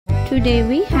Today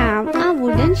we have a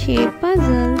wooden shaped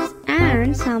puzzles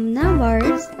and some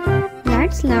numbers.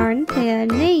 Let's learn their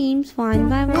names one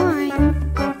by one.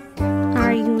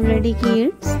 Are you ready,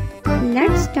 kids?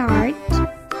 Let's start.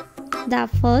 The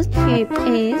first shape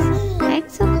is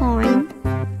hexagon.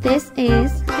 This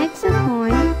is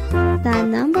hexagon. The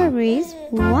number is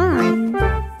 1.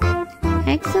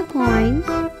 Hexagon.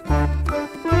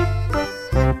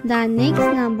 The next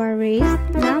number is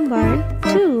number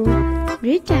 2.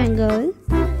 Rectangle.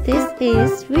 This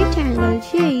is rectangle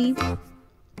shape.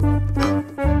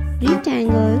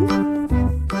 Rectangle.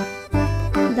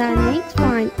 The next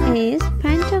one is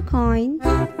pentagon.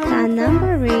 The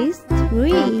number is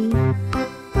 3.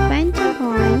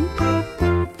 Pentagon.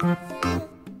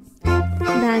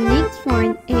 The next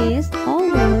one is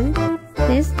oval.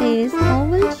 This is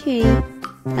oval shape.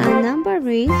 The number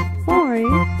is 4.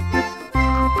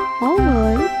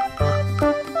 Oval.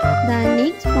 The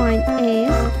next one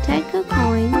is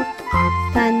decagon.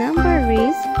 The number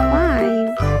is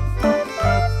 5.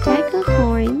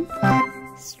 Decagon.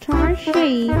 Star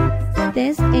shape.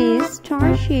 This is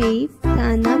star shape.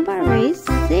 The number is 6.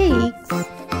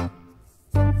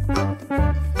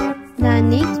 The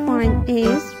next one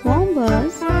is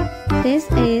rhombus.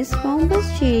 This is rhombus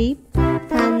shape.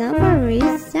 The number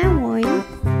is 7.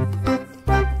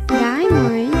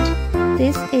 Diamond.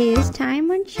 This is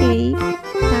diamond shape.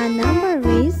 The number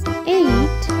is 8.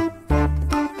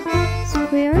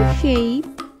 Square shape.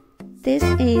 This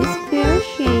is square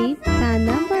shape. The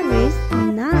number is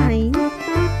 9.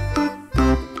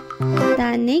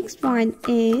 The next one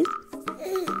is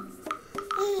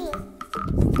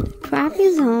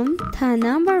trapezium. The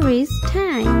number is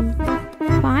 10.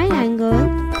 Triangle.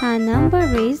 The number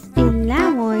is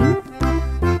 11.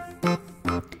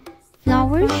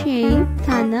 Flower shape.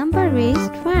 The number is